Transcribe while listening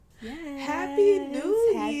Yes. Happy New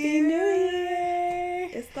Year.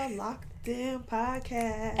 It's the Locked In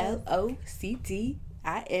Podcast. LOCTIN.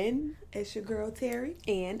 It's your girl Terry.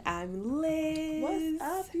 And I'm Liz. What's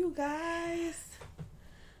up, you guys?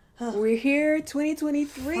 We're here,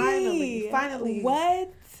 2023. Finally.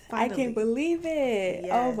 What? Finally. I can't believe it.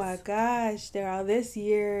 Yes. Oh my gosh. This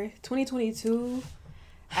year, 2022,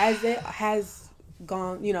 as it has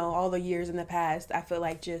gone, all the years in the past, I feel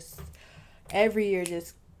like just every year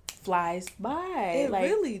just flies by. It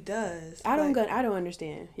really does. I don't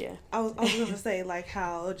understand. Yeah. I was gonna say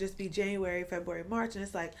how it'll just be January, February, March, and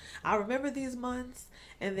it's I remember these months,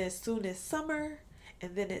 and then soon it's summer,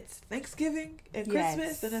 and then it's Thanksgiving and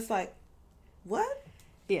Christmas, and it's what?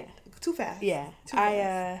 Yeah. Too fast. Yeah. Too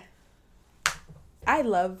fast. I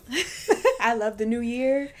love the new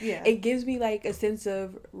year. Yeah. It gives me a sense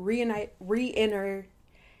of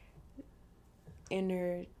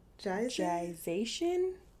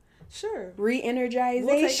energization. Sure.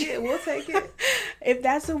 Re-energization. We'll take it. If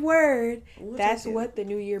that's a word, We'll that's take it. what the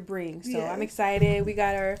new year brings. So Yes. I'm excited. We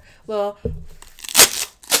got our little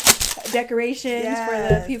decorations for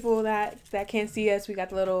the Yes. people that can't see us. We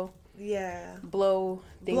got the little blow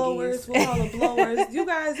thingies. Blowers. We'll call them blowers. You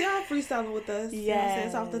guys, y'all freestyling with us. You know what I'm saying?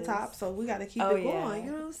 It's off the Yes. top, so we got to keep Oh, it yeah. going.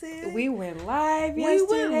 You know what I'm saying? We went live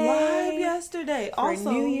yesterday. For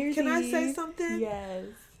Also, New Year's can I Eve. say something? Yes.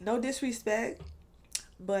 No disrespect,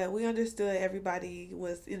 but we understood everybody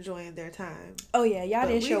was enjoying their time. Oh yeah, y'all But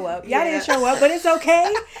didn't show up. yeah. Y'all didn't show up, but it's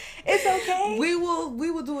okay. It's okay. We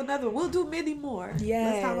will do another. We'll do many more.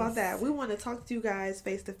 Yes. Let's talk about that. We want to talk to you guys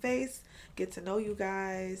face to face, get to know you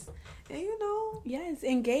guys, and Yes,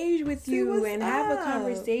 engage with See you what's and have a up.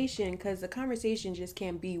 conversation, because the conversation just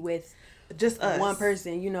can't be with just us. one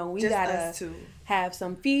person. We Just gotta us two. have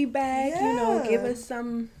some feedback. Yeah. Give us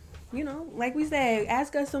some. Like we said,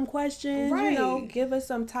 ask us some questions. Right. Give us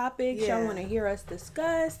some topics y'all want to hear us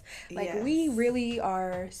discuss. Yes. We really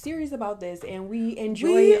are serious about this, and we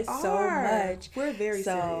enjoy it so much. We're very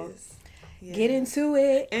serious. Yeah. Get into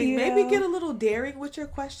it, and maybe get a little daring with your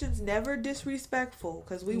questions. Never disrespectful,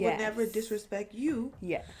 because we would never disrespect you.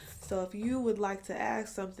 Yes. So if you would like to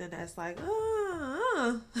ask something that's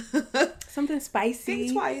something spicy,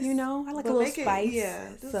 think twice. I like a little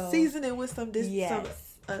spice. So season it with some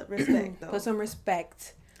respect, though. Put some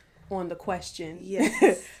respect on the question.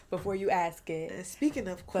 Yes. Before you ask it. And speaking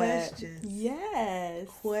of questions, yes,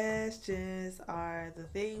 questions are the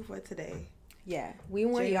thing for today. Yeah, we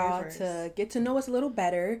want January y'all 1st. to get to know us a little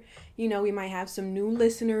better. We might have some new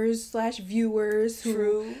listeners / viewers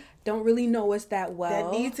who don't really know us that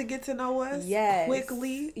well. That need to get to know us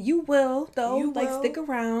quickly. You will, though. You will. Stick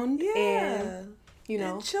around. Yeah. And,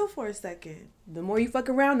 and chill for a second. The more you fuck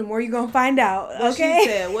around, the more you're going to find out.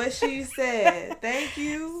 What she said. Thank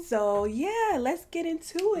you. So, yeah, let's get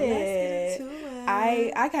into it.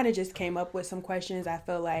 I kind of just came up with some questions I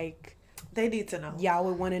feel like they need to know. Y'all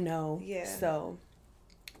would want to know. Yeah. So,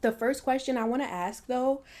 the first question I want to ask,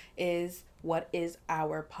 though, is what is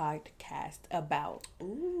our podcast about?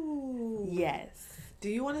 Ooh. Yes. Do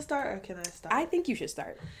you want to start or can I start? I think you should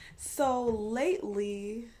start. So,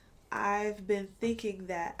 lately, I've been thinking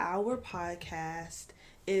that our podcast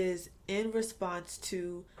is in response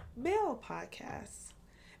to male podcasts.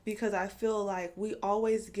 Because I feel like we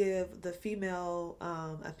always give the female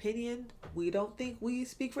opinion. We don't think we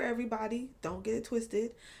speak for everybody. Don't get it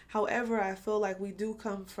twisted. However, I feel like we do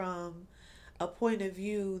come from a point of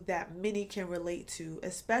view that many can relate to,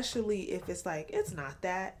 especially if it's it's not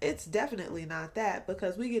that. It's definitely not that,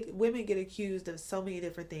 because women get accused of so many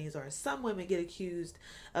different things, or some women get accused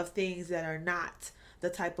of things that are not the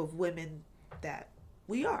type of women that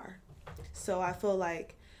we are. So I feel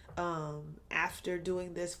like after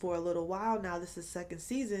doing this for a little while now, this is second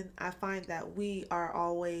season, I find that we are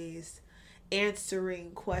always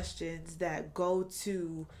answering questions that go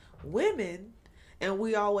to women, and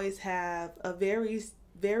we always have a very,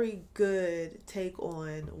 very good take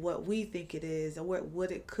on what we think it is and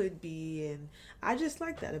what it could be, and I just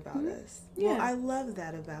like that about us. Yeah. Well, I love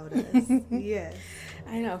that about us. Yes.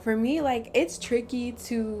 I know. For me, it's tricky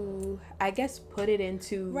to, I guess, put it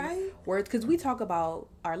into words, because we talk about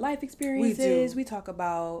our life experiences. We talk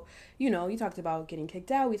about, you talked about getting kicked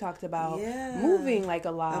out. We talked about moving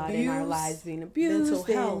a lot in our lives, being abused,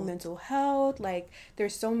 mental health.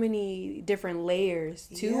 There's so many different layers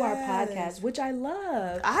to our podcast, which I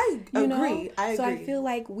love. I agree. So I feel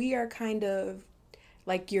like we are kind of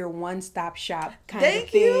your one-stop shop kind of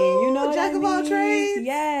thing. You know what Jack I mean? of all trades.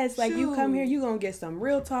 Yes, you come here, you're gonna get some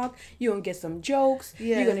real talk, you're gonna get some jokes,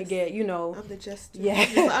 you're gonna get, I'm the just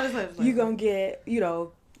you're gonna get,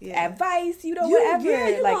 advice,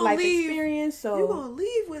 whatever, like life experience. So you're gonna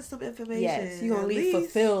leave with some information. Yes, you're gonna leave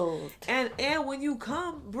fulfilled. And when you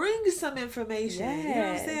come, bring some information. Yes. You know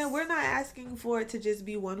what I'm saying? We're not asking for it to just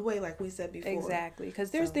be one way, like we said before. Exactly,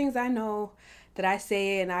 because there's things I know that I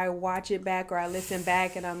say and I watch it back or I listen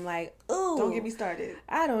back and I'm like, ooh. Don't get me started.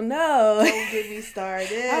 I don't know. Don't get me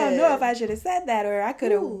started. I don't know if I should have said that or I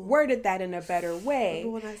could have worded that in a better way.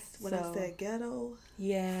 Remember when I said ghetto?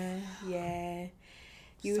 Yeah.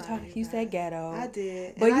 You said ghetto. I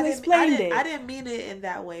did. But you explained it. I didn't mean it in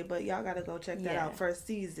that way, but y'all got to go check that out. First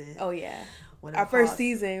season. Oh, yeah. Our first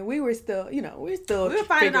season, we were still, we were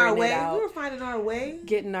finding our way. We were finding our way.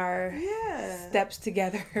 Getting our steps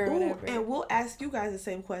together or whatever. And we'll ask you guys the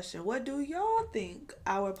same question. What do y'all think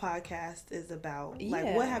our podcast is about?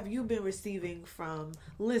 Like, what have you been receiving from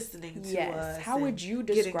listening to us? How would you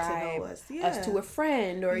describe us to a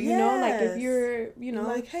friend? Or, like if you're,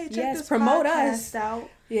 like, hey, check this promote podcast us out.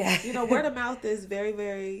 Yeah. Word of mouth is very,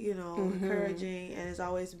 very, encouraging. And it's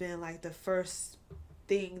always been like the first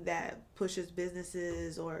thing that pushes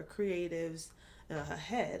businesses or creatives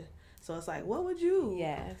ahead. So it's like, what would you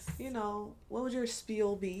what would your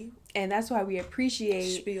spiel be? And that's why we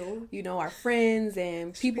appreciate our friends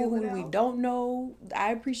and people who we don't know.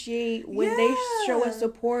 I appreciate when they show us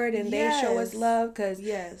support and they show us love, because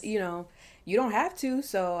you don't have to.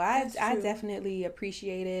 So I definitely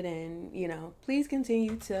appreciate it. And please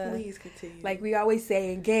continue like we always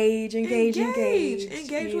say, engage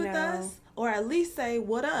with us. Or at least say,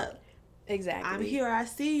 what up? Exactly. I'm here. I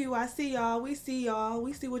see you. I see y'all. We see y'all.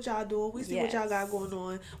 We see what y'all doing. We see what y'all got going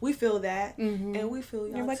on. We feel that. Mm-hmm. And we feel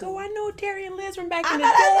y'all. You're like, too. oh, I know Terry and Liz from back in the day.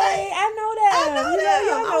 I know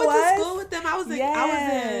that. I went to school with them.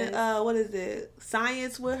 I was in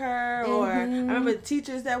science with her. Or I remember the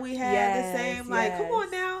teachers that we had the same. Like, come on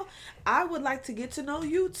now. I would like to get to know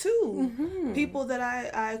you too. Mm-hmm. People that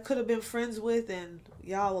I could have been friends with, and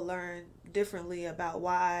y'all will learn differently about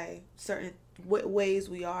why certain ways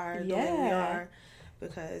we are the way we are,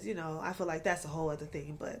 because I feel like that's a whole other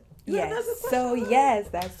thing. But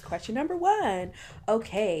that's question number 1.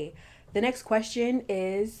 Okay, the next question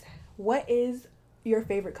is, what is your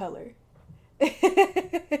favorite color?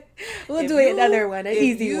 We'll do another one, an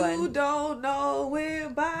easy one. If you don't know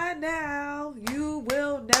it by now, you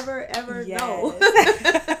will never ever know.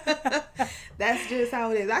 That's just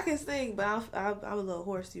how it is. I can sing, but I'm a little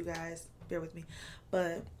hoarse, you guys. Bear with me.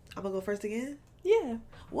 But I'm going to go first again? Yeah.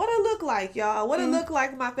 What it look like, y'all? What it look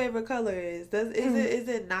like my favorite color is? Is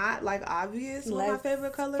it not like obvious what my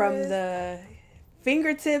favorite color from is? From the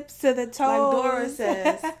fingertips to the toes. Like Dora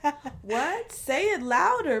says. What? Say it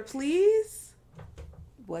louder, please.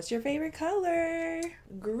 What's your favorite color?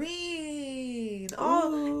 Green.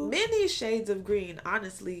 Oh, many shades of green.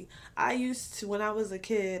 Honestly, I used to, when I was a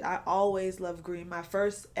kid, I always loved green. My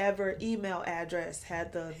first ever email address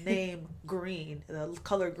had the name green, the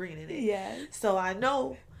color green in it. Yeah. So I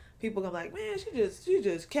know people gonna be like, man, she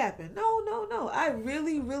just capping. No. I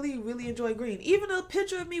really, really, really enjoy green. Even a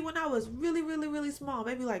picture of me when I was really, really, really small,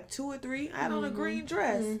 maybe like 2 or 3, I had on a green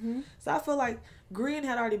dress. Mm-hmm. So I feel like green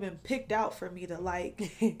had already been picked out for me to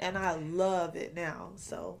like, and I love it now.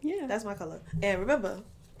 So that's my color. And remember,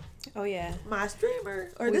 my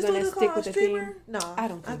streamer, or this one is called a streamer? No, I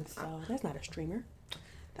don't think so. That's not a streamer.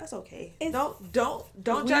 That's okay.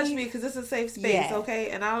 Don't judge me, because it's a safe space,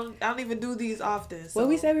 okay? And I don't even do these often. So. What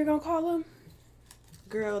we said we were gonna call them?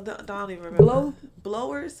 Girl, don't even remember.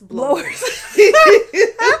 Blowers.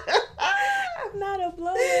 I'm not a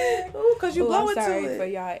blower. Ooh, cause you blow I'm into sorry it. For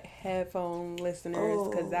y'all headphone listeners,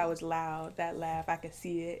 because that was loud. That laugh, I could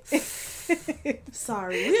see it.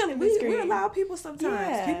 Sorry, we allow people sometimes.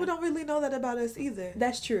 Yeah. People don't really know that about us either.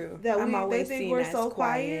 That's true. They think we're so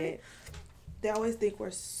quiet. They always think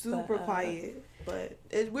we're super quiet, but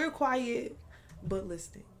we're quiet, but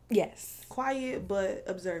listening. Yes. Quiet, but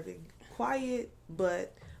observing. Quiet,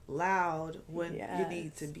 but loud when you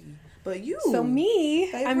need to be. But you. So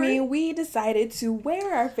we decided to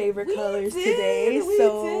wear our favorite colors today.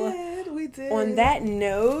 We did. On that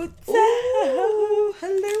note. Ooh,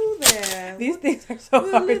 hello there. These things are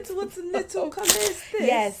so hard. What little color is this?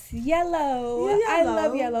 Yes, yellow. Yeah, I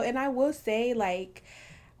love yellow. And I will say, like,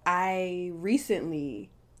 I recently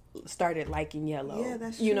started liking yellow. Yeah,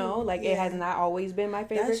 that's true. It has not always been my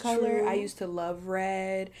favorite color. True. I used to love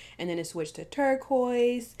red, and then it switched to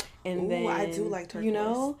turquoise, and then I do like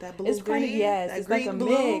turquoise. That blue it's green. It's like a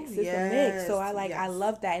mix. It's a mix. So I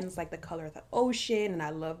love that, and it's like the color of the ocean, and I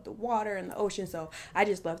love the water and the ocean. So I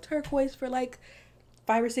just love turquoise for like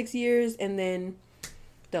 5 or 6 years, and then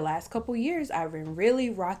the last couple years I've been really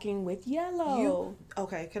rocking with yellow.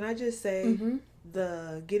 Okay, can I just say,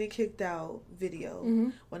 the getting kicked out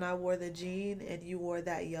video when I wore the jean and you wore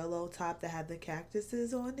that yellow top that had the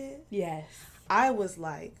cactuses on it. Yes. I was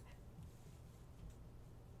like,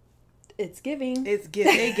 it's giving. It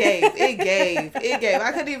gave.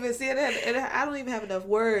 I couldn't even see it, and I don't even have enough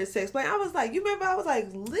words to explain. I was like, you remember? I was like,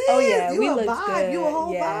 Liz, oh yeah, you we a looked vibe, good. you a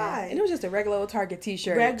whole vibe, and it was just a regular old Target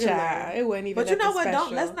T-shirt. Child. It wasn't even. But you know what?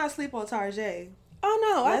 special. Let's not sleep on Target.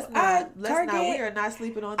 Oh no, let's not. We are not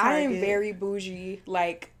sleeping on Target. I am very bougie.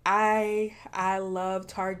 Like I love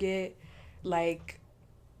Target. Like,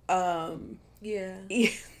 yeah.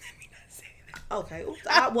 Okay.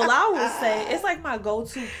 I will say it's like my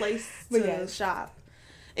go-to place to shop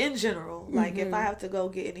in general. Like if I have to go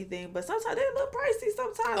get anything, but sometimes they're a little pricey.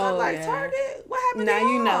 Sometimes I'm like, Target, what happened to y'all?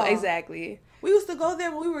 Now you know exactly. We used to go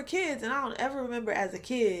there when we were kids, and I don't ever remember as a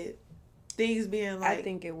kid things being like. I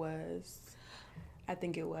think it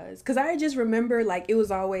was. Because I just remember, like, it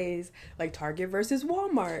was always, like, Target versus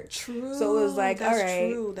Walmart. True. So it was like, that's all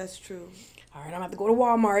right. True. That's true. All right, I'm going to have to go to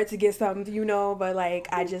Walmart to get something, you know. But, like,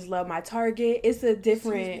 I just love my Target. It's a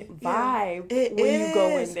different vibe when you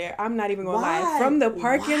go in there. I'm not even going to lie. From the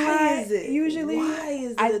parking lot, usually. Why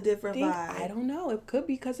is it a different vibe? I don't know. It could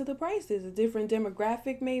be because of the prices. A different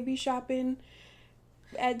demographic maybe shopping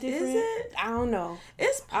at different. Is it? I don't know.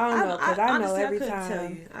 I don't know because I know every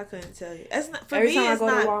time. I couldn't tell you. It's not for every me. Time I it's go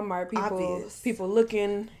not to Walmart, obvious. people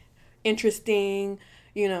looking interesting,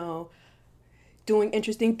 you know, doing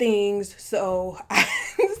interesting things. So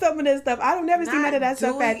some of this stuff I don't never see none of that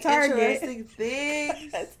stuff at Target. Interesting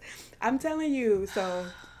things. I'm telling you. So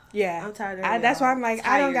yeah, I'm tired of it. That's why I'm like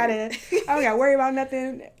I don't gotta worry about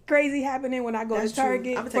nothing crazy happening when I go to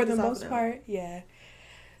Target for the most part. Yeah.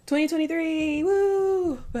 2023,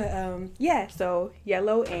 woo! But yeah, so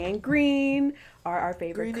yellow and green are our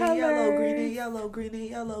favorite colors. Green and yellow, green and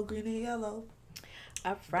yellow, green and yellow.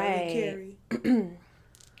 All right.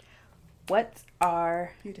 What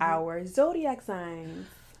are our zodiac signs?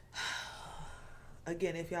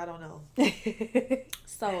 Again, if y'all don't know.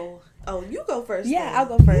 So, you go first. Yeah, then.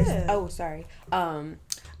 I'll go first. Yeah. Oh, sorry.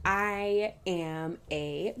 I am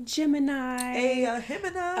a Gemini. A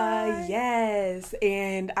Gemini. Yes.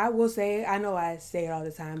 And I will say, I know I say it all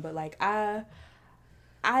the time, but like I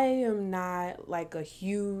am not like a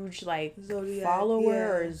huge like Zodiac,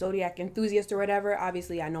 follower or Zodiac enthusiast or whatever.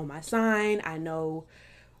 Obviously, I know my sign. I know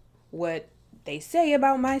what they say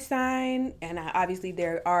about my sign. And obviously,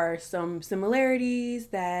 there are some similarities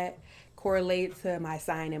that correlate to my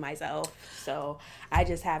sign and myself, so I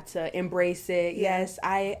just have to embrace it. Yes,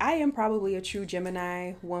 I am probably a true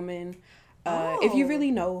Gemini woman. If you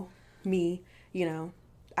really know me, you know,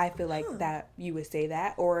 I feel like that you would say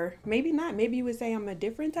that, or maybe not. Maybe you would say I'm a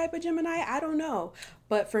different type of Gemini. I don't know,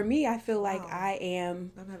 but for me, I feel like I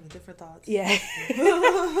am. I'm having different thoughts. Yeah, I'm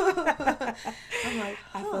like,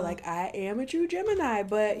 I feel like I am a true Gemini,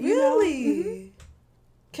 but you really,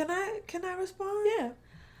 can I respond? Yeah.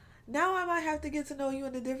 Now I might have to get to know you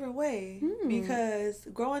in a different way because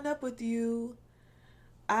growing up with you,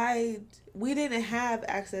 we didn't have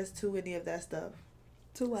access to any of that stuff.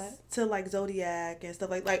 To what? To like Zodiac and stuff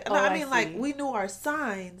like. I mean, like we knew our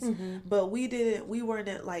signs, but we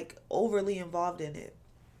weren't like overly involved in it.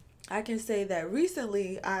 I can say that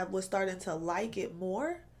recently I was starting to like it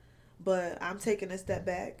more. But I'm taking a step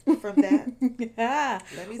back from that. Yeah.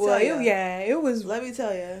 Let me tell you. It was. Let me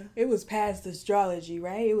tell you. It was past astrology,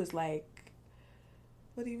 right? It was like.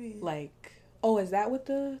 What do you mean? Like, oh, is that what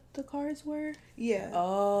the cards were? Yeah.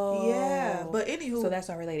 Oh. Yeah. But anywho. So that's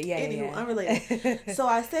unrelated. Yeah. Anywho, unrelated. So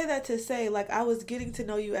I say that to say, like, I was getting to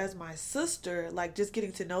know you as my sister, like just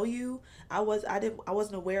getting to know you. I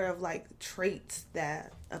wasn't aware of like traits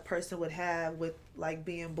that a person would have with like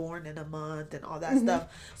being born in a month and all that stuff.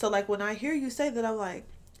 So like when I hear you say that, I'm like,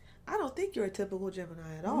 I don't think you're a typical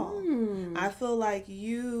Gemini at all. I feel like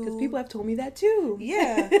because people have told me that too.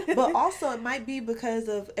 Yeah, but also it might be because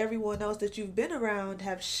of everyone else that you've been around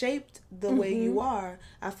have shaped the way you are.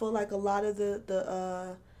 I feel like a lot of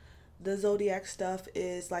the Zodiac stuff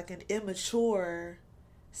is like an immature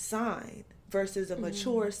sign versus a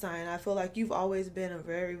mature sign. I feel like you've always been a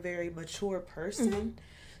very, very mature person.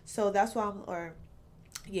 So that's why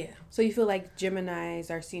So you feel like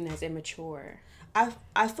Geminis are seen as immature?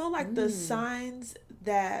 I feel like the signs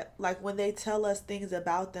that, like, when they tell us things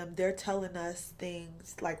about them, they're telling us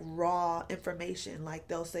things like raw information. Like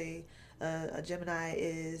they'll say a Gemini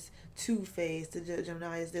is two-faced, a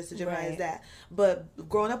Gemini is this, a Gemini is that. But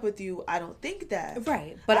growing up with you, I don't think that.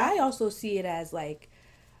 Right. But I also see it as like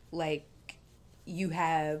you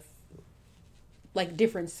have like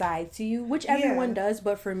different sides to you, which everyone does.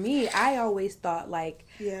 But for me, I always thought like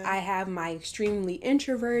I have my extremely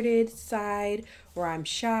introverted side where I'm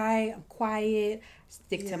shy, I'm quiet,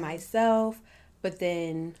 stick to myself. But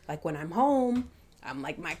then like when I'm home, I'm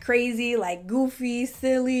like my crazy, like goofy,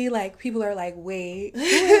 silly, like people are like, wait,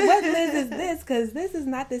 what Liz is this? Because this is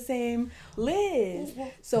not the same Liz.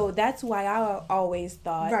 So that's why I always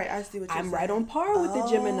thought I see what you're I'm saying. right on par with the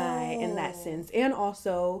Gemini in that sense. And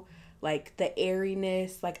also like the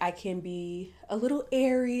airiness, like I can be a little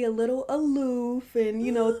airy, a little aloof, and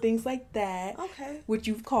you know, things like that. Okay. Which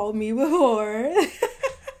you've called me before.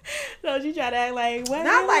 So she try to act like what?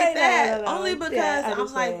 Not like that. No. Only because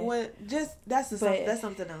I'm like, what? Just that's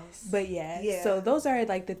something else. But yeah. So those are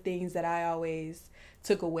like the things that I always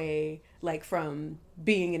took away, like from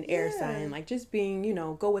being an air sign, like just being, you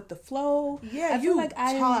know, go with the flow. Yeah, I feel like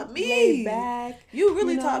I taught me. Laid back. You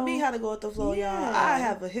really taught me how to go with the flow, y'all. I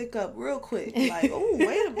have a hiccup real quick. Like, oh,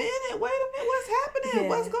 wait a minute, what's happening?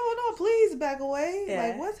 What's going on? Please back away.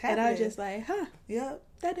 Like, what's happening? And I was just like, huh? Yep.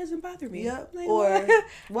 That doesn't bother me. Yep. Like, or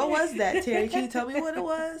what was that, Terry? Can you tell me what it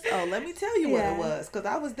was? Oh, let me tell you what it was, because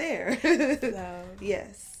I was there. So,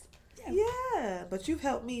 yes. Yeah. But you've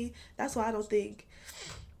helped me. That's why I don't think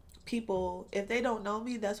people, if they don't know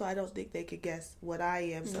me, that's why I don't think they could guess what I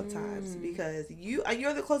am sometimes, because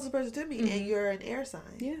you're the closest person to me, and you're an air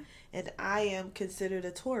sign. Yeah. And I am considered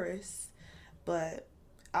a Taurus, but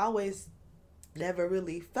I always never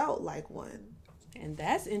really felt like one. And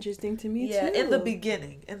that's interesting to me too. Yeah, in the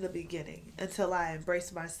beginning, until I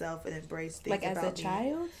embraced myself and embraced things like as a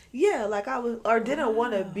child. Yeah, like I was, or didn't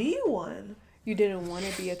want to be one. You didn't want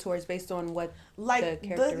to be a Taurus based on what like the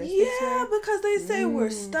characteristics were? Because they say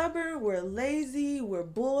we're stubborn, we're lazy, we're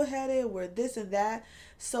bullheaded, we're this and that.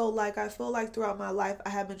 So like I feel like throughout my life I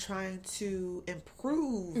have been trying to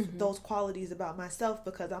improve those qualities about myself,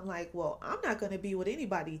 because I'm like, well, I'm not going to be what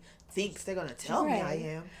anybody thinks they're going to tell me I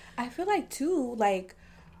am. I feel like too, like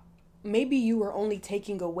maybe you were only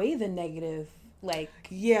taking away the negative, like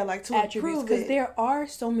to attributes, because there are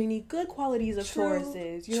so many good qualities of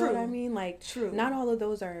Tauruses. You know what I mean? Like, not all of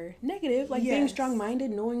those are negative. Like being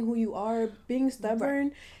strong-minded, knowing who you are, being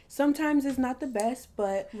stubborn. Sometimes it's not the best,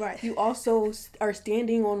 but you also are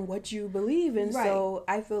standing on what you believe, and so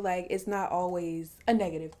I feel like it's not always a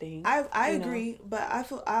negative thing. I agree, but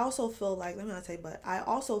I also feel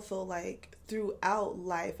like throughout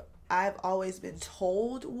life I've always been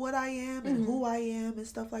told what I am and who I am and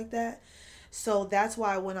stuff like that. So that's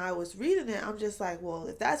why when I was reading it, I'm just like, well,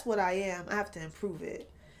 if that's what I am, I have to improve it.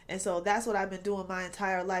 And so that's what I've been doing my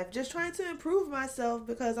entire life, just trying to improve myself,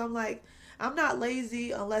 because I'm like, I'm not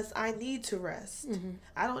lazy unless I need to rest.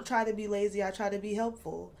 I don't try to be lazy. I try to be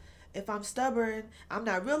helpful. If I'm stubborn, I'm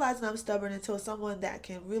not realizing I'm stubborn until someone that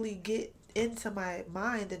can really get into my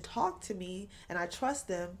mind and talk to me, and I trust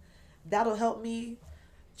them, that'll help me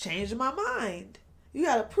change my mind. You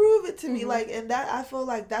gotta prove it to me, like, and that I feel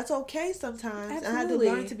like that's okay sometimes. Absolutely. And I had to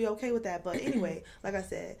learn to be okay with that. But anyway, like I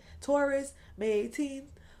said, Taurus, May 18th,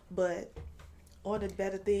 but on the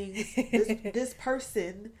better things, this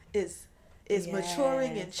person is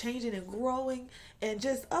maturing and changing and growing, and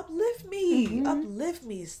just uplift me. Uplift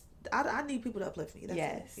me. I need people to uplift me.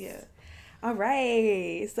 That's it. Yeah. All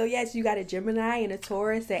right. So, yes, you got a Gemini and a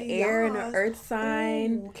Taurus, an air and an earth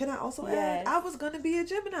sign. Ooh, can I also add? I was going to be a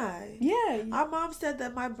Gemini. Yeah. Our mom said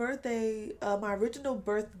that my birthday, my original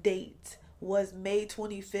birth date was May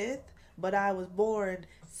 25th, but I was born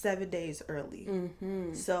 7 days early.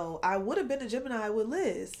 So, I would have been a Gemini with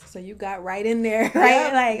Liz. So, you got right in there,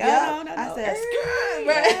 right? No. I said, screw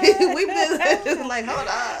right? We've been like, hold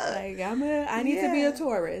on. Like, I need to be a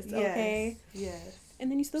Taurus, okay? Yes. And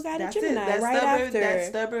then you still got a Gemini after. That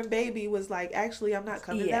stubborn baby was like, actually, I'm not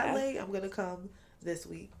coming that late. I'm going to come this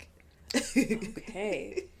week.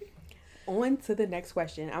 Okay. On to the next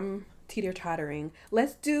question. I'm teeter-tottering.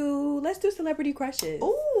 Let's do celebrity crushes.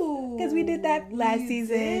 Ooh. Because we did that last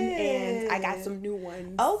season, and I got some new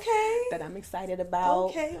ones. Okay. That I'm excited about.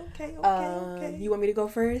 Okay. You want me to go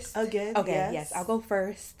first? Again? Okay, yes. I'll go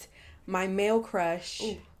first. My male crush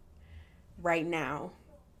right now.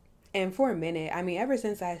 And for a minute, I mean, ever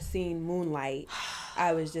since I've seen Moonlight,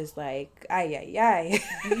 I was just like, ay.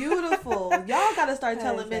 Beautiful. Y'all got to start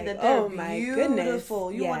telling men that they're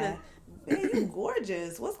beautiful. Goodness. You want to, man, you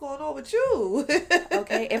gorgeous. What's going on with you?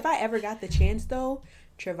 Okay. If I ever got the chance, though,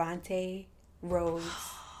 Trevante Rhodes.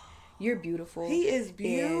 You're beautiful. He is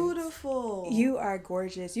beautiful. You are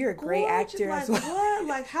gorgeous. You're a great actor as well. What?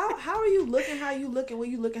 Like, how are you looking how you looking when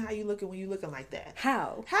you looking how you looking when you looking like that?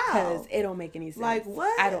 How? Because it don't make any sense. Like,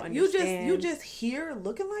 what? I don't understand. You just here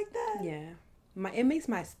looking like that? Yeah. It makes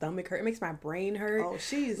my stomach hurt. It makes my brain hurt. Oh,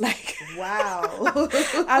 she's like, wow.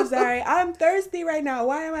 I'm sorry. I'm thirsty right now.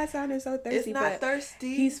 Why am I sounding so thirsty? It's not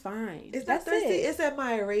thirsty. He's fine. It's not thirsty. It's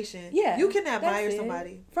admiration. Yeah. You can admire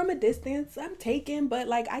somebody. From a distance, I'm taken, but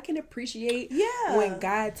like I can appreciate when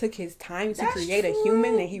God took his time to create a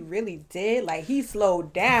human, and he really did. Like he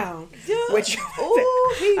slowed down. Which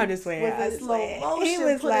I'm just saying. With a slow motion, he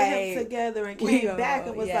was putting him together and came back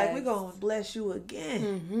and was like, we're going to bless you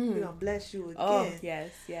again. We're going to bless you again. Oh,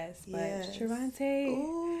 yes. But Trevante.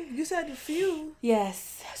 Ooh, you said a few.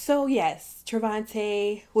 Yes. So, yes,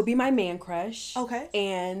 Trevante would be my man crush. Okay.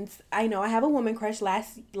 And I know I have a woman crush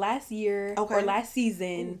last year or last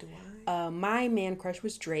season. Ooh, my man crush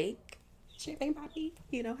was Drake. Champagne Poppy,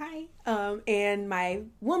 hi. And my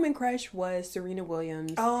woman crush was Serena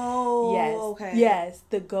Williams. Oh, yes. Okay. Yes,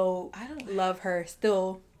 the GOAT. I don't love her.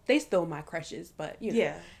 They still my crushes, but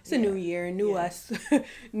it's a new year, new us,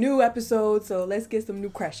 new episode. So let's get some new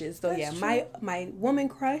crushes. So that's true. my woman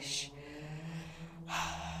crush.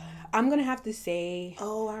 I'm gonna have to say.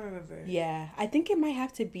 Oh, I remember. Yeah, I think it might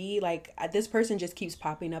have to be like this person just keeps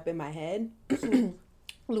popping up in my head.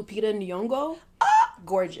 Lupita Nyong'o.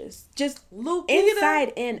 Gorgeous, just Lupita,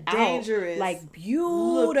 inside and dangerous. Out, like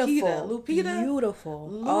beautiful, Lupita,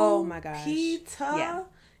 beautiful. Oh my gosh, Lupita,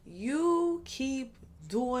 you keep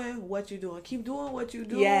doing what you're doing. Keep doing what you're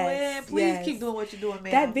doing. Please keep doing what you're doing,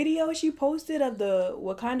 man. That video she posted of the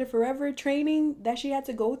Wakanda Forever training that she had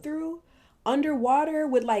to go through underwater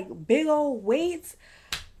with like big old weights.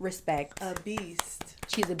 Respect. A beast.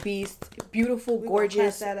 She's a beast. Beautiful,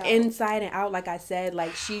 gorgeous, inside and out. Like I said,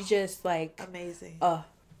 like she's just like amazing.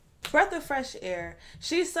 Breath of fresh air.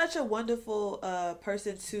 She's such a wonderful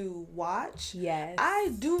person to watch. Yes.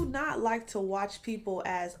 I do not like to watch people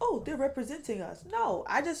as, they're representing us. No,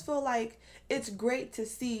 I just feel like it's great to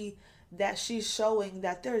see that she's showing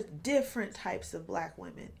that there's different types of Black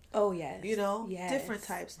women. Oh, yes. Different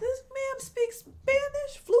types. This ma'am speaks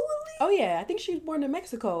Spanish fluently. Oh, yeah. I think she was born in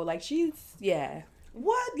Mexico. Like,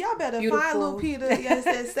 What? Y'all better find Lupita. Yes,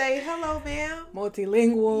 and say, hello, ma'am.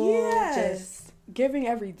 Multilingual. Yes. Just giving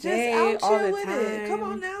every day, just out all the with time. It. Come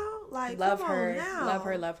on now. Like, love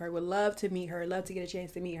her. Would love to meet her. Love to get a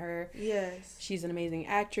chance to meet her. Yes. She's an amazing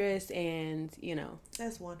actress, and,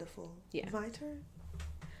 That's wonderful. Yeah. My turn.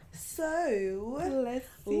 So, let's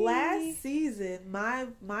see. Last season, my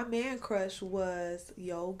man crush was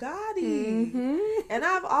Yo Gotti. Mm-hmm. And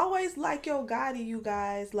I've always liked Yo Gotti, you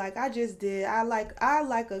guys. Like, I just did. I like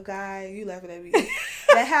a guy, you laughing at me,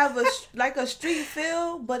 that have a street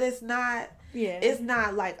feel, but it's not, it's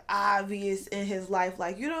not like obvious in his life.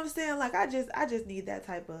 Like, you know what I'm saying? Like, I just need that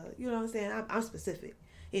type of, you know what I'm saying? I'm specific.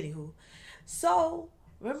 Anywho. So,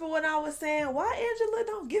 remember when I was saying, why Angela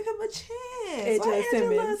don't give him a chance? Angela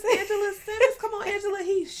Simmons. Angela Simmons, come on, Angela.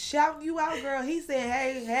 He's shouting you out, girl. He's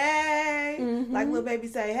saying, hey. Mm-hmm. Like Lil Baby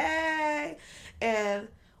say, hey. And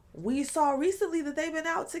we saw recently that they've been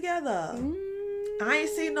out together. I ain't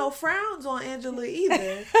seen no frowns on Angela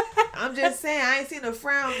either. I'm just saying, I ain't seen a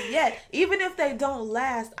frown yet. Even if they don't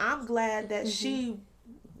last, I'm glad that she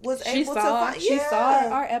was able to find. She saw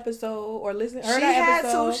our episode or heard our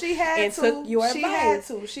episode. She had to. Took your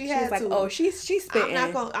advice. She had to. Like, oh, she's spitting.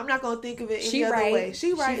 I'm not gonna think of it any other way.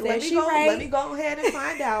 She right. Let me go ahead and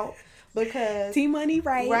find out because T Money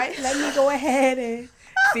right. Let me go ahead and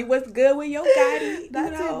see what's good with Yo Gotti.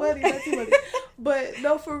 Not T Money. But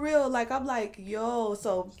no, for real. Like I'm like, yo.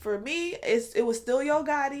 So for me, it was still Yo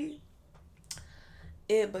Gotti.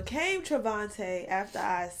 It became Trevante after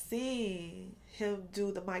I seen him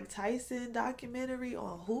do the Mike Tyson documentary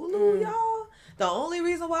on Hulu, y'all. The only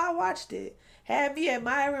reason why I watched it had me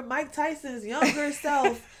admiring Mike Tyson's younger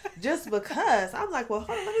self just because. I'm like, well,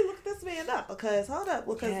 hold on, let me look this man up because, hold up,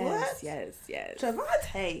 because what? Yes.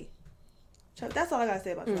 Trevante. That's all I gotta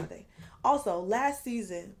say about Trevante. Also, last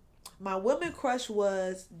season, my women crush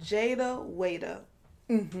was Jada Waiter.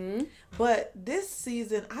 Mm-hmm. But this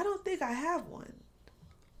season, I don't think I have one.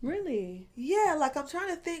 Really? Yeah, like I'm trying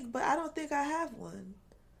to think, but I don't think I have one.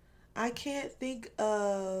 I can't think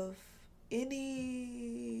of anybody.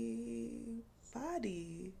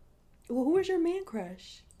 Well, who was your man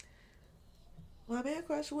crush? My man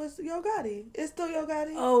crush was Yo Gotti. It's still Yo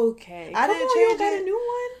Gotti. Okay. I didn't change you got it. A new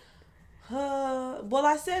one? Well,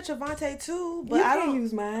 I said Trevante too, but I don't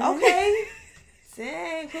use mine. Okay.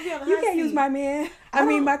 Dang, put me on the you hot can't seat. Use my man. I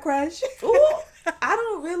mean my crush. Ooh, I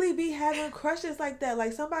don't really be having crushes like that.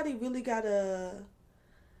 Like somebody really gotta,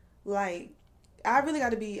 like, I really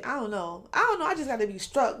gotta be. I don't know. I just gotta be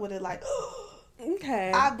struck with it. Like,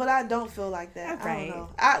 okay. But I don't feel like that. Okay. I don't know.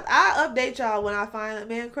 I update y'all when I find a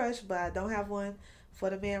man crush, but I don't have one. for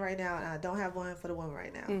the man right now, and I don't have one for the woman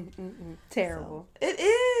right now. Terrible. So, it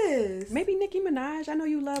is. Maybe Nicki Minaj. I know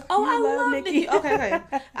you love. Oh, I love Nicki. Okay.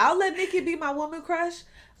 I'll let Nicki be my woman crush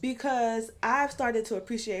because I've started to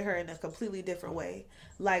appreciate her in a completely different way.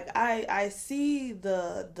 Like I see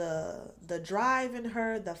the drive in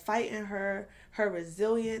her, the fight in her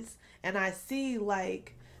resilience, and I see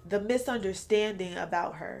like the misunderstanding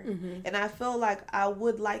about her. And I feel like I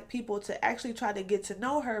would like people to actually try to get to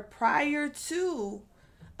know her prior to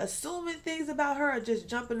assuming things about her or just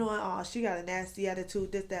jumping on, oh, she got a nasty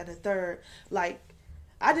attitude, this, that, and the third. Like,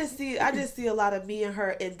 I just see a lot of me and her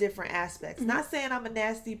in different aspects. Not saying I'm a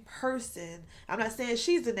nasty person. I'm not saying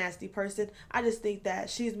she's a nasty person. I just think that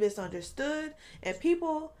she's misunderstood. And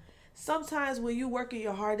people, sometimes when you working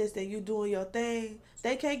your hardest and you doing your thing,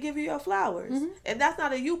 they can't give you your flowers. And that's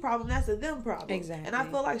not a you problem, that's a them problem. Exactly. And I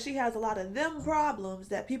feel like she has a lot of them problems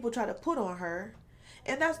that people try to put on her.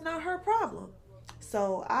 And that's not her problem.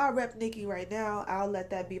 So I'll rep Nicki right now. I'll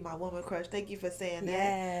let that be my woman crush. Thank you for saying that.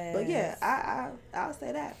 Yes. But yeah, I'll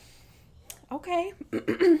say that. Okay.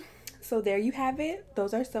 So there you have it.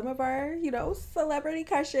 Those are some of our, celebrity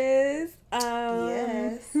crushes.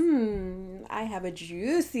 Yes. I have a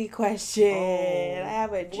juicy question.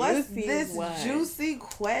 What's this juicy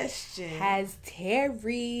question? Has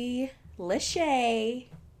Terry Lachey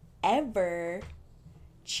ever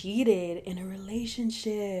cheated in a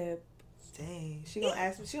relationship? Dang, she gonna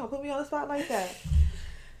ask me. She gonna put me on the spot like that.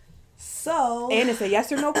 So, and it's a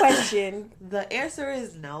yes or no question. The answer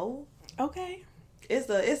is no. Okay. It's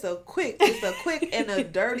a quick and a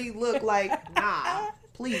dirty look. Like, nah,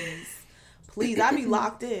 please. I be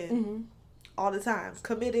locked in all the time.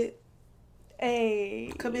 Committed.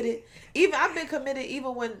 Hey. Committed. Even I've been committed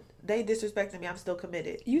even when they disrespected me. I'm still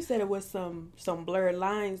committed. You said it was some blurred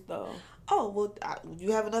lines though. Oh well,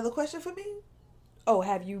 you have another question for me? Oh,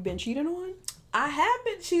 have you been cheated on? I have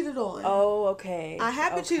been cheated on. Oh, okay. I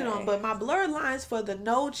have been cheated on, but my blurred lines for the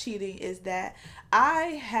no cheating is that I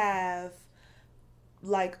have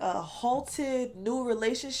like halted new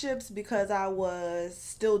relationships because I was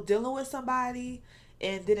still dealing with somebody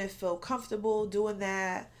and didn't feel comfortable doing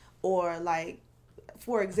that. Or like,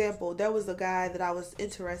 for example, there was a guy that I was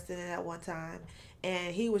interested in at one time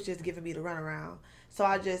and he was just giving me the runaround. So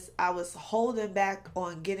I was holding back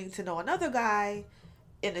on getting to know another guy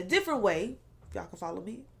in a different way. If y'all can follow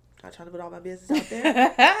me. I'm trying to put all my business out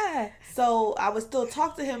there. So I would still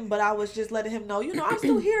talk to him, but I was just letting him know, I'm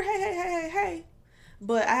still here. Hey.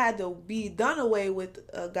 But I had to be done away with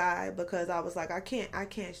a guy because I was like, I can't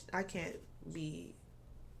be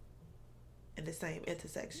in the same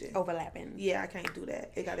intersection. Overlapping. Yeah, I can't do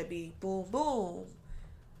that. It got to be boom, boom.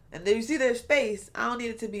 And then you see there's space. I don't need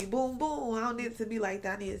it to be boom, boom. I don't need it to be like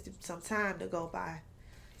that. I need some time to go by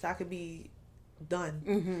so I could be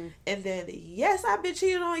done. And then, yes, I've been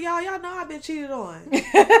cheated on, y'all. Y'all know I've been cheated on.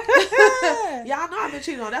 Y'all know I've been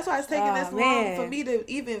cheated on. That's why it's taking this long for me to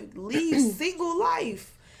even leave single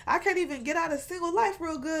life. I can't even get out of single life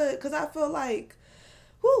real good because I feel like,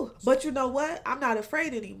 whew. But you know what? I'm not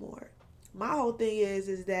afraid anymore. My whole thing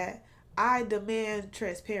is that I demand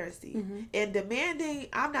transparency. And demanding,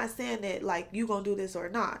 I'm not saying that like you gonna do this or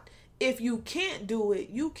not. If you can't do it,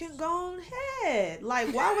 you can go ahead.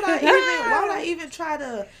 Like, why would I even try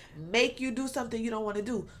to make you do something you don't want to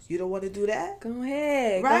do? You don't want to do that? Go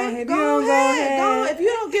ahead. Right? Go ahead. If you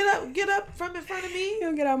don't get up from in front of me. You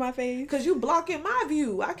don't get out my face. Because you blocking my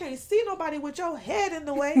view. I can't see nobody with your head in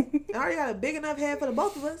the way. I already got a big enough head for the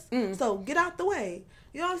both of us. So get out the way.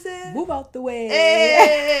 You know what I'm saying? Move out the way.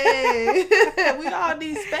 Hey! We all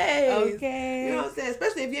need space. Okay. You know what I'm saying?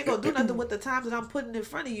 Especially if you ain't going to do nothing with the times that I'm putting in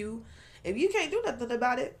front of you. If you can't do nothing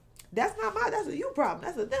about it, that's a you problem.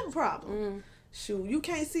 That's a them problem. Shoot, you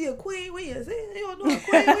can't see a queen when you see it. You don't know a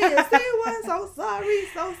queen when you see one. So sorry.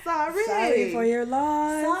 Sorry for your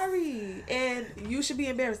loss. Sorry. And you should be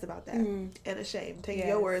embarrassed about that. And ashamed. Taking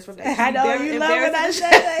your words from that. I know you love when I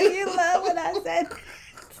said that. You love when I said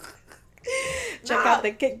Check out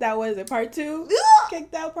the Kicked Out. Was it part 2?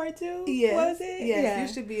 Kicked Out part 2? Yes. Was it? Yes. Yeah. You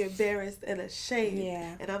should be embarrassed and ashamed.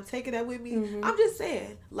 Yeah. And I'm taking that with me. I'm just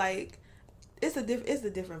saying, like, it's a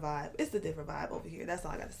different vibe. It's a different vibe over here. That's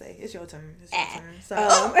all I gotta say. It's your turn.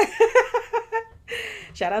 So,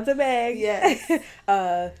 shout out to Meg. Yes.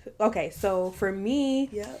 Okay, so for me,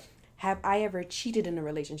 yep. Have I ever cheated in a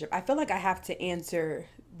relationship? I feel like I have to answer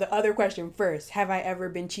the other question first. Have I ever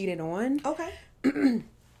been cheated on? Okay.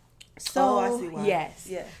 So, I see why. Yes.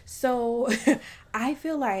 Yeah. So, I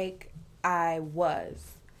feel like I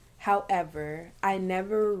was. However, I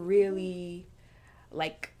never really,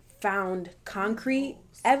 found concrete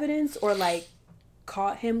evidence or,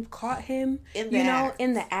 caught him in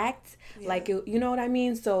the act. Yeah. Like, you know what I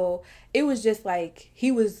mean? So it was just like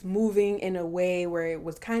he was moving in a way where it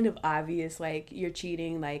was kind of obvious, like, you're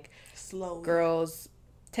cheating, like, slowly. Girls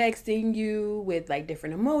texting you with like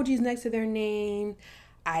different emojis next to their name.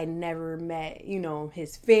 I never met,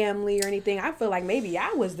 his family or anything. I feel like maybe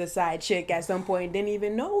I was the side chick at some point, didn't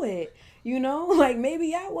even know it. Like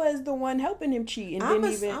maybe I was the one helping him cheat and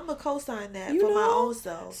I'm a co-sign that for my own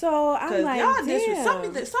self. So I'm like, y'all some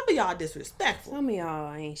of y'all disrespectful. Some of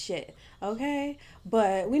y'all ain't shit. Okay,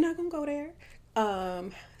 but we're not gonna go there.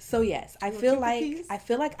 So yes, I feel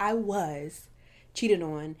like I was cheated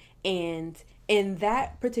on, and in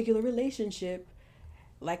that particular relationship,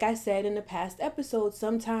 like I said in the past episode,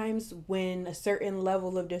 sometimes when a certain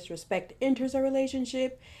level of disrespect enters a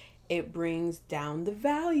relationship, it brings down the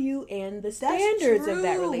value and the standards of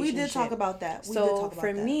that relationship. We did talk about that.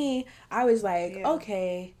 For me, I was like,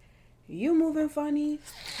 okay, you moving funny.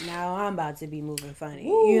 Now I'm about to be moving funny.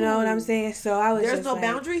 Ooh. You know what I'm saying? So I was There's no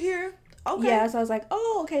boundary here? Okay. Yeah, so I was like,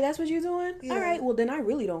 oh, okay, that's what you're doing? Yeah. All right, well, then I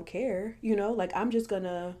really don't care. Like, I'm just going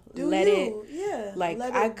to let it. Yeah. Like,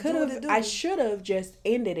 I should have just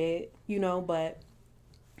ended it, but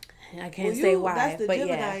I can't say why. That's the but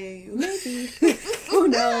Gemini in you. Maybe. Who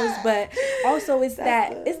knows? But also, it's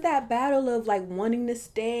that battle of, like, wanting to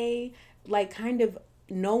stay, like, kind of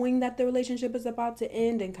knowing that the relationship is about to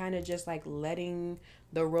end and kind of just, like, letting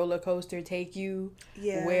the roller coaster take you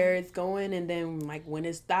where it's going, and then like when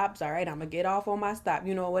it stops, all right, I'm gonna get off on my stop,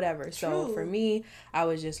 whatever. True. So for me, I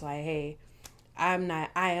was just like, hey,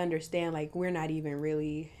 I understand, like, we're not even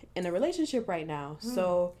really in a relationship right now.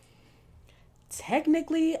 So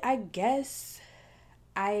technically, I guess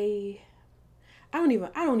I don't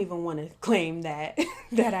even want to claim that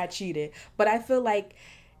that I cheated, but I feel like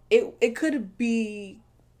it could be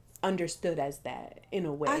understood as that in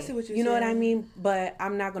a way. I see what you're saying. You know what I mean? But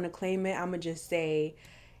I'm not going to claim it. I'm going to just say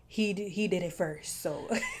he did it first. So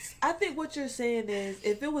I think what you're saying is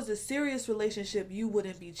if it was a serious relationship, you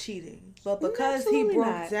wouldn't be cheating. But because he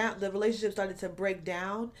broke down, the relationship started to break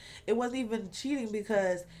down, it wasn't even cheating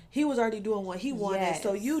because he was already doing what he wanted. Yes.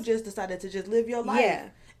 So you just decided to just live your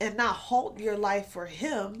life and not halt your life for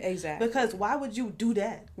him. Exactly. Because why would you do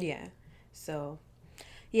that? Yeah. So,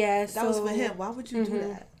 yeah. That was for him. Why would you do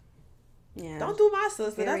that? Yeah. Don't do my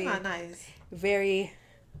sister. That's not nice. Very,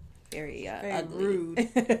 very ugly. Rude.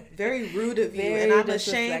 Very rude of you. And I'm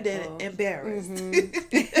ashamed and embarrassed.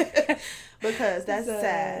 Mm-hmm. Because that's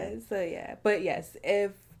sad. So yeah. But yes,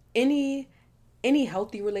 if any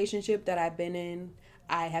healthy relationship that I've been in,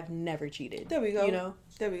 I have never cheated. There we go.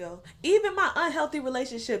 There we go. Even my unhealthy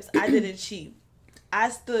relationships, I didn't cheat. I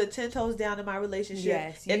stood 10 toes down in my relationship.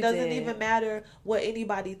 Yes, it doesn't even matter what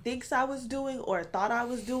anybody thinks I was doing or thought I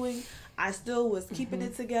was doing. I still was keeping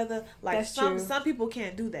it together. Like that's some true. Some people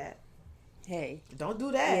can't do that. Hey, don't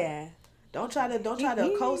do that. Yeah. Don't try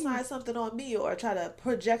to co-sign something on me or try to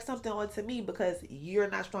project something onto me because you're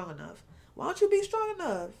not strong enough. Why don't you be strong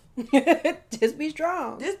enough? Just be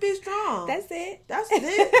strong. Just be strong. That's it. That's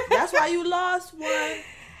it. That's why you lost one.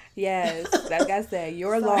 Yes, like I said,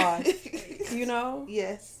 your loss.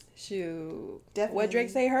 Yes. Shoot. Definitely. What Drake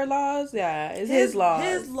say? Her laws? Yeah, it's his laws.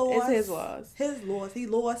 His laws. It's his laws. His laws. He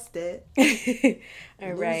lost it.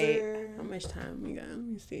 All right. How much time we got? Let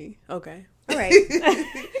me see. Okay. All right.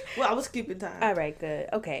 Well, I was keeping time. All right. Good.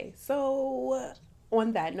 Okay. So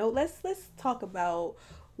on that note, let's talk about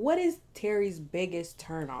what is Terry's biggest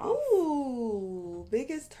turnoff. Ooh,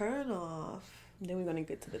 biggest turnoff. Then we're gonna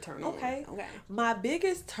get to the turn on. Okay. My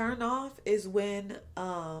biggest turnoff is when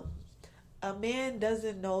a man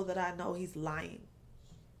doesn't know that I know he's lying.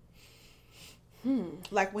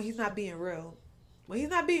 Like when he's not being real. When he's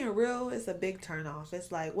not being real, it's a big turnoff.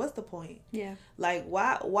 It's like, what's the point? Yeah. Like,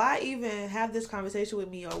 why even have this conversation with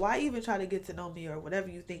me, or why even try to get to know me, or whatever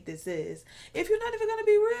you think this is, if you're not even gonna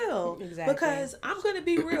be real? Exactly. Because I'm gonna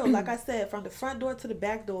be real. Like I said, from the front door to the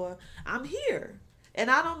back door, I'm here. And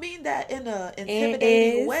I don't mean that in a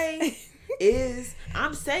intimidating way.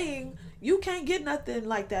 I'm saying you can't get nothing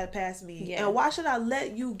like that past me. Yeah. And why should I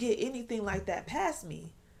let you get anything like that past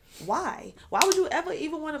me? Why? Why would you ever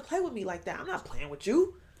even want to play with me like that? I'm not playing with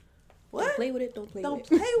you. What? Don't play with it. Don't play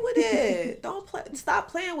with it. Don't play. Stop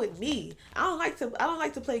playing with me. I don't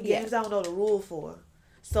like to play games I don't know the rule for.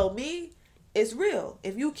 So me, it's real.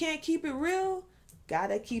 If you can't keep it real,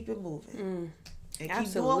 gotta keep it moving. And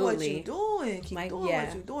keep doing what you're doing. Keep doing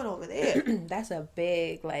what you're doing over there. That's a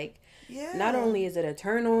big, not only is it a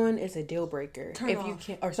turn on, it's a deal breaker.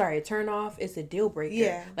 A turn off, it's a deal breaker.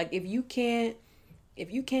 Yeah. Like if you can't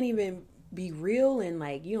even be real and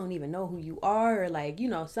like you don't even know who you are, or like, you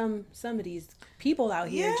know, some of these people out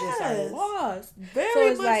here just are lost. So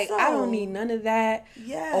it's like I don't need none of that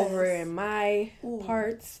over in my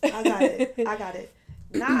parts. I got it.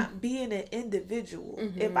 Not being an individual.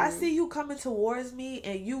 If I see you coming towards me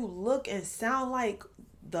and you look and sound like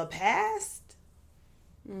the past,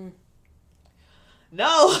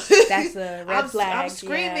 no, that's a red flag. I'm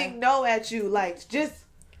screaming no at you. Like, just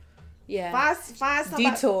find somebody.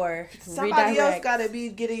 Detour. Somebody else gotta be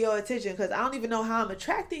getting your attention, because I don't even know how I'm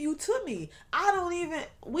attracting you to me.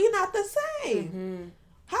 We not the same.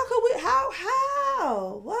 How could we?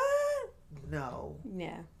 How? What? No.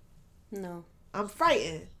 Yeah. No. I'm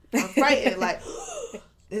frightened. Like,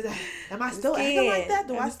 am I still acting like that?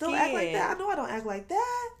 Do I still act like that? I know I don't act like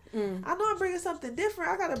that. I know I'm bringing something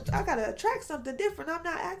different. I gotta attract something different. I'm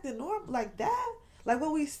not acting normal like that. Like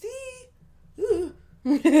what we see.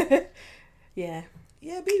 Yeah.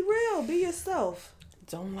 Yeah, be real. Be yourself.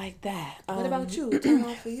 Don't like that. What about you? Turn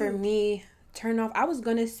off for you. For me, turn off. I was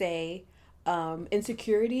gonna say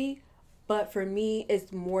insecurity. But for me,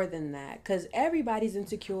 it's more than that, because everybody's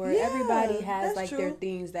insecure. Yeah, everybody has like their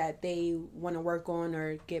things that they want to work on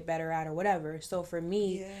or get better at or whatever. So for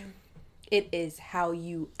me, it is how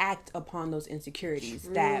you act upon those insecurities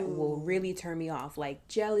that will really turn me off, like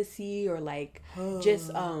jealousy or like just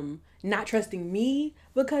not trusting me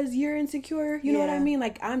because you're insecure. You know what I mean?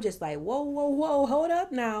 Like I'm just like, whoa, hold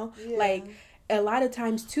up now, like. A lot of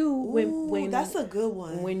times too, when that's a good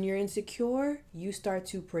one. When you're insecure, you start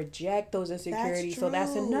to project those insecurities. So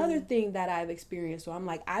that's another thing that I've experienced. So I'm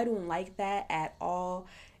like, I don't like that at all.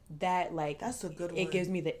 That like that's a good one. It gives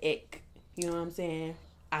me the ick. You know what I'm saying?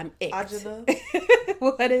 I'm icked. Ajita.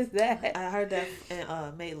 What is that? I heard that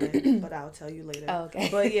in Maitland, but I'll tell you later. Oh, okay.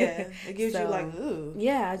 But yeah, it gives you like, ooh.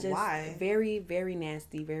 Yeah, just why? Very, very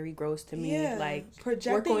nasty, very gross to me. Yeah. Like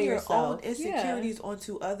projecting your own insecurities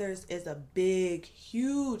onto others is a big,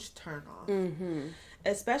 huge turn off.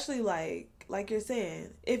 Especially like you're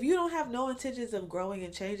saying, if you don't have no intentions of growing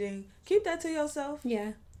and changing, keep that to yourself.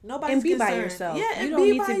 Yeah. Nobody's and be concerned. By yourself. Yeah, you don't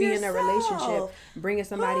need to be in a relationship bringing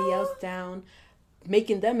somebody else down.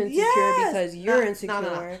 Making them insecure because you're insecure.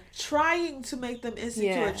 No. Trying to make them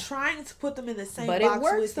insecure. Trying to put them in the same but box it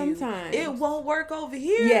works with sometimes. you. It won't work over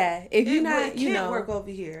here. Yeah. If you're not, it can't work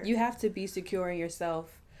over here. You have to be secure in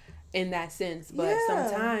yourself in that sense. But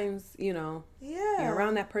sometimes, you're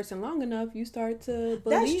around that person long enough, you start to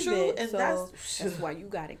believe that's true, it. And so that's why you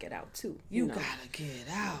got to get out too. You gotta get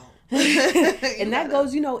out. And that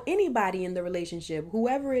goes, anybody in the relationship,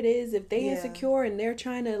 whoever it is, if they insecure and they're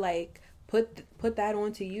trying to like put that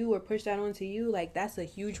onto you or push that onto you, like that's a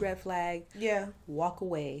huge red flag. Yeah. Walk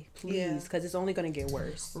away, please, because it's only gonna get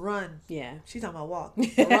worse. Run. Yeah. She's talking about walk.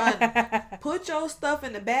 Run. Put your stuff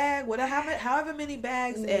in the bag, however many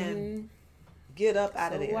bags, and get up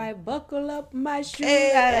out of there. So I buckle up my shoes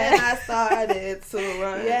and I started to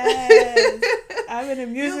run. Yes. I'm in a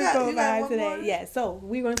musical vibe today. More? Yeah. So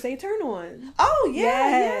we're gonna say turn on. Oh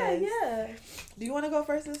yeah, yeah. Do you want to go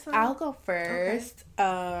first this time? I'll go first.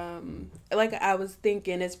 Okay. Like I was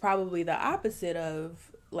thinking, it's probably the opposite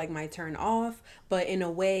of like my turn off, but in a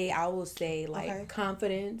way, I will say like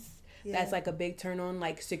confidence. Yeah. That's like a big turn on,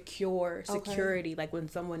 like security, like when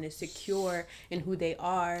someone is secure in who they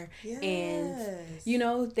are and,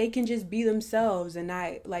 they can just be themselves and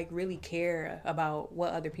not like really care about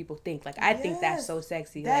what other people think. Like, I think that's so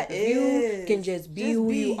sexy. That like, if you can just be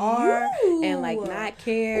who you are and like not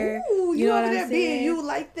care. Ooh, you know what I'm saying? Being you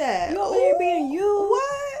like that. You over there being you.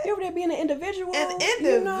 What? You over there being an individual. An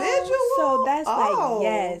individual? So that's like,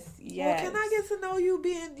 yes. Well, can I get to know you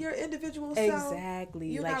being your individual self? Exactly.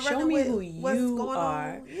 You're like, show me who you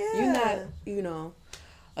are. Yeah. You're not,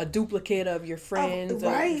 a duplicate of your friends.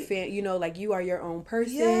 Right. Or like, you are your own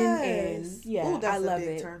person. Yes. And, Ooh, that's I love a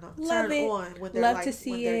big it. Turn on. Love turn it. On when they're love like, to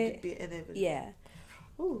see when it. Be an individual. Yeah.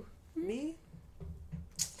 Ooh, me?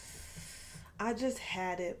 I just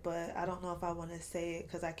had it, but I don't know if I want to say it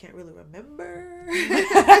because I can't really remember.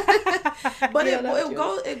 But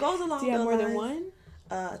it goes along. Do you have more than one?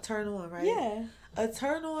 Turn on, right? Yeah. A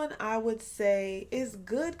turn on, I would say, is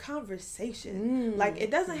good conversation. Like,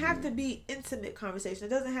 it doesn't have to be intimate conversation. It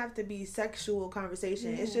doesn't have to be sexual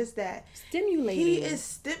conversation. Yeah. It's just that stimulating. He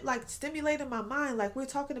is stimulating my mind. Like, we're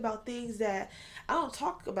talking about things that I don't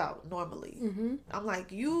talk about normally. Mm-hmm. I'm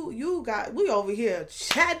like, we over here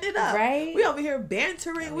chatting it up. Right? We over here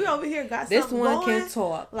bantering. We over here got this something one going. Can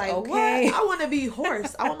talk. Like, okay. What? I want to be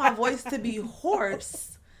hoarse. I want my voice to be hoarse.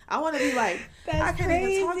 I want to be like, I can't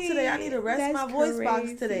even talk today. I need to rest my voice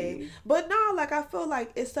box today. But no, like, I feel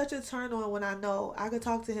like it's such a turn on when I know I could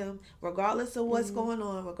talk to him regardless of what's going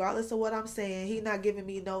on, regardless of what I'm saying. He not giving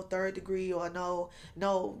me no third degree or no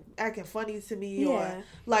acting funny to me or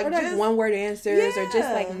like just one word answers or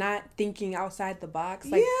just like not thinking outside the box.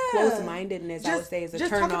 Like closed mindedness, I would say, is a turn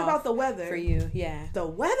off. Just talking about the weather for you. Yeah, the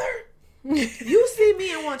weather. You see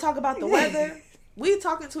me and want to talk about the weather. We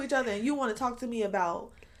talking to each other and you want to talk to me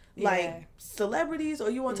about like celebrities,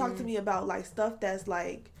 or you want to talk to me about like stuff that's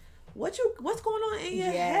like what's going on in your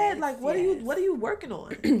head, like what are you working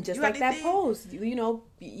on? Just like that post, you know,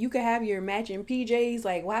 you could have your matching PJs,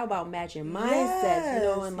 like how about matching mindsets, you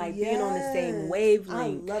know, and like being on the same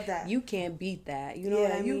wavelength. I love that. You can't beat that, you know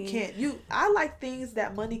what I mean? You can't. I like things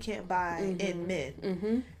that money can't buy in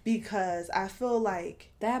men, because I feel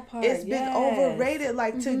like that part it's been overrated,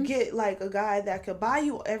 like to get like a guy that could buy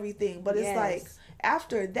you everything, but it's like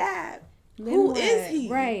after that, who is he?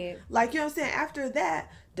 Right. Like, you know what I'm saying? After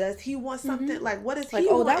that, does he want something? Like, what does like, he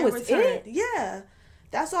want that in was return? it? Yeah.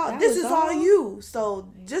 That's all. This is all you.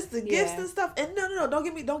 So just the gifts and stuff. And no,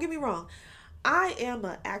 don't get me wrong. I am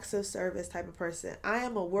an acts of service type of person. I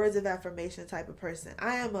am a words of affirmation type of person.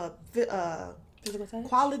 I am a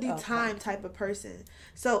quality time type of person.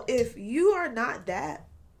 So if you are not that,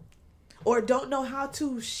 or don't know how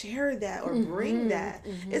to share that or bring that,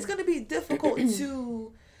 it's going to be difficult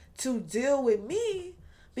to deal with me,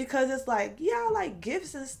 because it's like, I like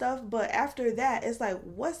gifts and stuff, but after that, it's like,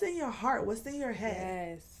 what's in your heart? What's in your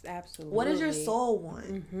head? Yes, absolutely. What does your soul want?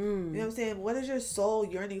 You know what I'm saying? What is your soul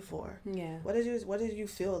yearning for? Yeah. What are you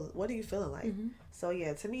feeling like? So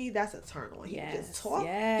yeah, to me, that's a turn on. He just talk.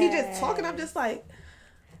 He just talking. I'm just like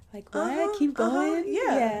what? Keep going.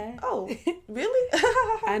 Yeah. Oh, really?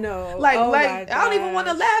 I know. Like I don't even want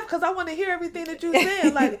to laugh because I want to hear everything that you're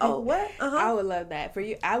saying. Like, oh, what? I would love that for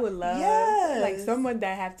you. I would love like someone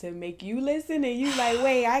that have to make you listen and you like,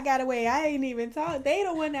 wait, I ain't even talk. They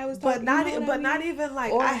the one that was talking. Not even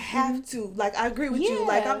like I have to. Like, I agree with you.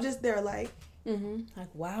 Like, I'm just there like.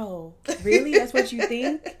 Like, wow, really? That's what you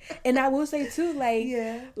think? And I will say too, like,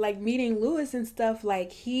 like meeting Lewis and stuff,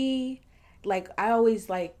 like I always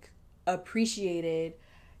like appreciated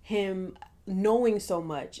him knowing so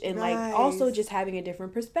much and like also just having a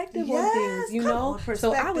different perspective on things, you know?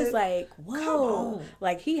 So I was like, whoa,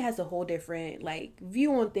 like he has a whole different like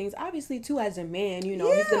view on things. Obviously too, as a man, you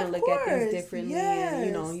know, he's gonna look at things differently, and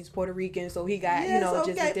you know, he's Puerto Rican, so he got you know,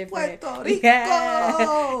 just a different Puerto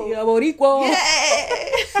Rico. You know, Boricua.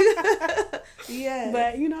 Yeah.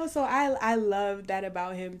 But you know, so I love that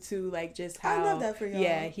about him too, like just how I love that for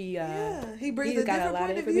y'all. He brings a different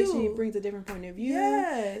point of view. He brings a different point of view.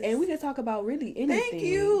 And we can talk about really anything. Thank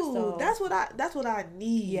you. So, that's what I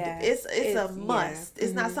need. Yeah. It's a must.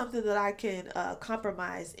 It's not something that I can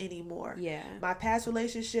compromise anymore. Yeah. My past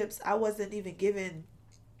relationships, I wasn't even given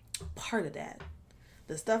part of that.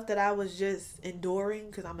 The stuff that I was just enduring,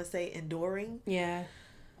 because I'm gonna say enduring. Yeah.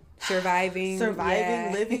 Surviving,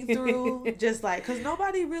 living through, just like, because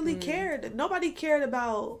nobody really cared. Nobody cared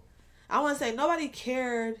about, I want to say nobody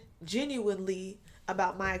cared genuinely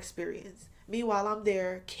about my experience. Meanwhile, I'm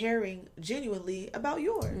there caring genuinely about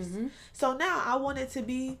yours. So now I want it to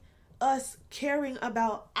be us caring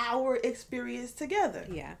about our experience together.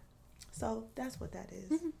 Yeah. So that's what that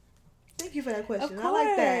is. Thank you for that question. Of course. I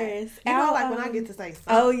like that. You know, like when I get to say something.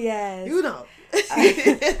 Oh, yes. You know.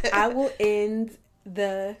 I will end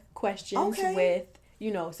the questions with,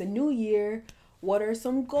 you know, it's a new year. What are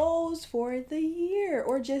some goals for the year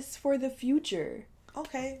or just for the future?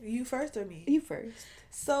 Okay, you first or me? You first.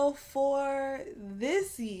 So for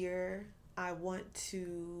this year, I want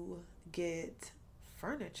to get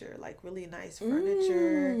furniture, like really nice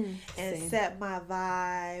furniture, and set my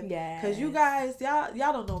vibe. Yeah. Because you guys, y'all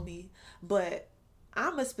don't know me, but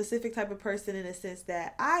I'm a specific type of person in the sense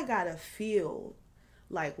that I gotta feel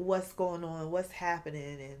like what's going on, what's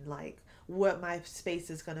happening, and like what my space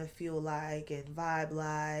is gonna feel like and vibe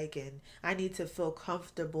like, and I need to feel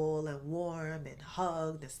comfortable and warm and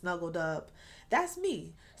hugged and snuggled up. That's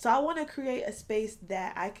me. So I want to create a space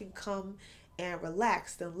that I can come and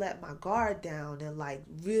relax and let my guard down and like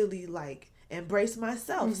really like embrace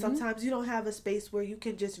myself. Sometimes you don't have a space where you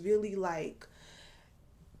can just really like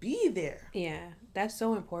be there. Yeah, that's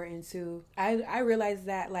so important too. I realized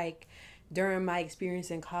that like during my experience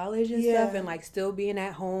in college and stuff, and like still being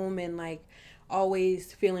at home and like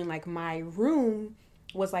always feeling like my room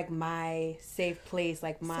was like my safe place,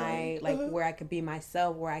 like my where I could be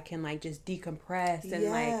myself, where I can like just decompress and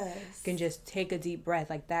like can just take a deep breath.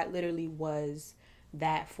 Like that literally was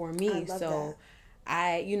that for me. So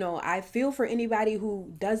I feel for anybody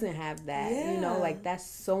who doesn't have that. Like that's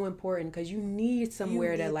so important because you need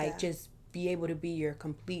somewhere to like just be able to be your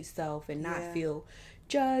complete self and not feel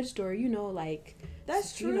judged or like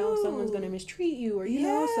that's true. Someone's gonna mistreat you or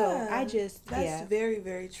so I just that's very,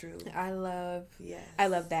 very true. I love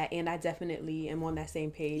that, and I definitely am on that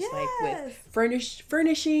same page like with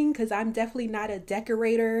furnishing because I'm definitely not a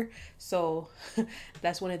decorator, so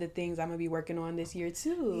that's one of the things I'm gonna be working on this year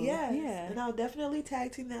too. And I'll definitely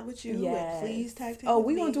tag team that with you. And please tag team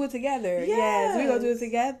we're gonna do it together. We're gonna do it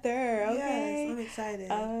together. Okay, I'm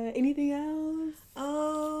excited. Anything else?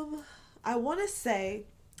 I want to say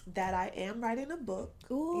that I am writing a book.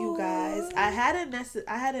 Ooh. You guys. I hadn't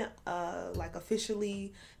like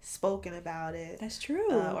officially spoken about it. That's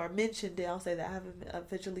true. Or mentioned it. I'll say that I haven't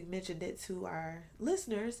officially mentioned it to our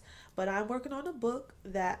listeners, but I'm working on a book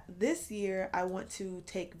that this year I want to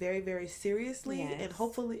take very, very seriously and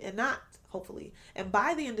hopefully, and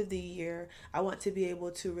by the end of the year, I want to be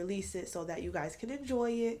able to release it so that you guys can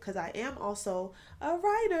enjoy it, because I am also a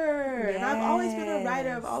writer, and I've always been a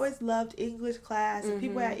writer. I've always loved English class, and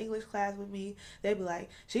people at English class with me, they'd be like,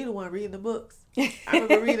 she the one reading the books. I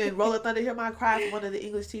remember reading Roll of Thunder, Hear My Cry from one of the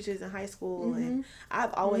English teachers in high school, and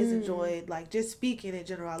I've always enjoyed like just speaking in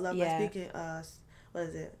general. I love my speaking,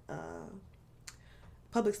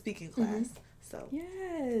 public speaking class. So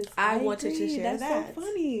yes, I wanted to share that. That's so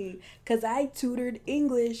funny because I tutored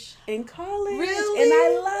English in college, really, and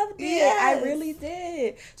I loved it. Yes. I really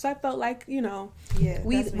did. So I felt like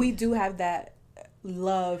we do have that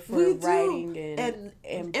love for writing and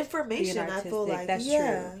information. I feel like that's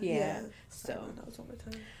true. Yeah. So.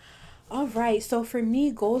 All right, so for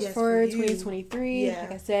me, goals for 2023,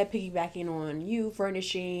 like I said, piggybacking on you,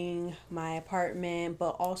 furnishing my apartment,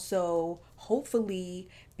 but also hopefully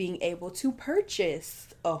being able to purchase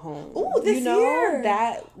a home. Ooh, this year.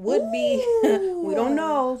 That would be, we don't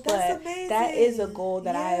know, but amazing. That is a goal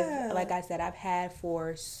that I've had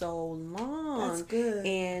for so long. That's good.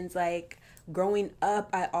 And like growing up,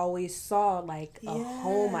 I always saw like a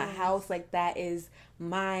home, a house, like that is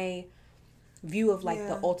my view of like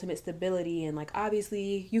the ultimate stability, and like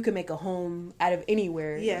obviously you can make a home out of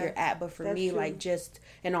anywhere you're at, but for me, like just,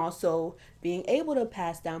 and also being able to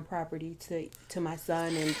pass down property to my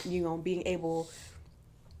son, and being able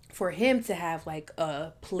for him to have like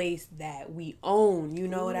a place that we own,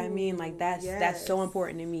 what I mean, like that's so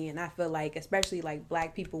important to me. And I feel like especially like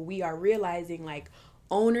Black people, we are realizing like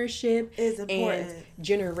ownership is important and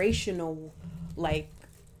generational like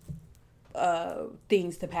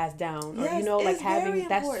things to pass down, or like having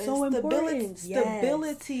that's so important.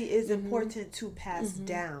 Stability is important to pass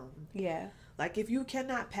down. Like if you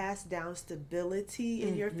cannot pass down stability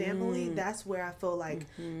in your family, that's where I feel like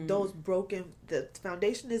the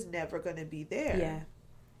foundation is never going to be there.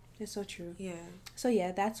 It's so true. So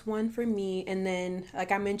that's one for me. And then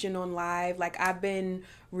like I mentioned on live, like I've been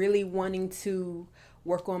really wanting to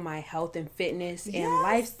work on my health and fitness and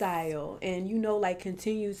lifestyle, and like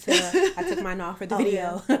continue to I took mine off for the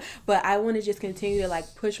video but I want to just continue to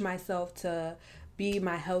like push myself to be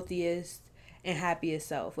my healthiest and happiest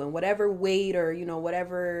self, and whatever weight or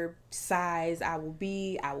whatever size I will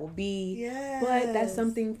be but that's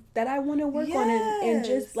something that I want to work on and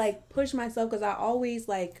just like push myself, because I always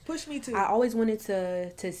like push me too. I always wanted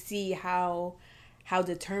to see how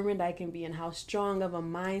determined I can be and how strong of a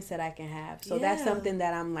mindset I can have. So that's something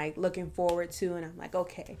that I'm like looking forward to, and I'm like,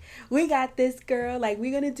 okay, we got this, girl. Like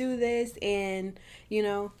we're gonna do this, and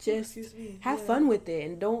just have fun with it,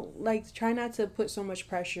 and don't like try not to put so much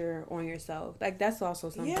pressure on yourself. Like that's also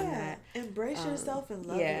something that embrace yourself and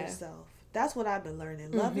love yourself. That's what I've been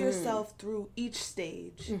learning. Love yourself through each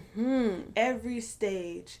stage. Every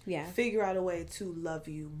stage. Figure out a way to love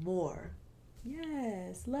you more.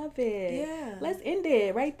 Yes, love it. Let's end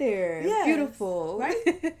it right there. Beautiful.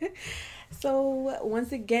 Right? So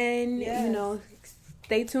once again,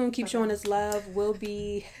 stay tuned, keep showing us love. We'll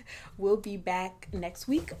be back next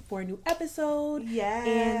week for a new episode.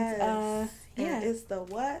 And it's the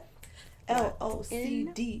what?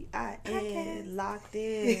 LOCDIN. Locked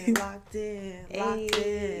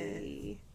in.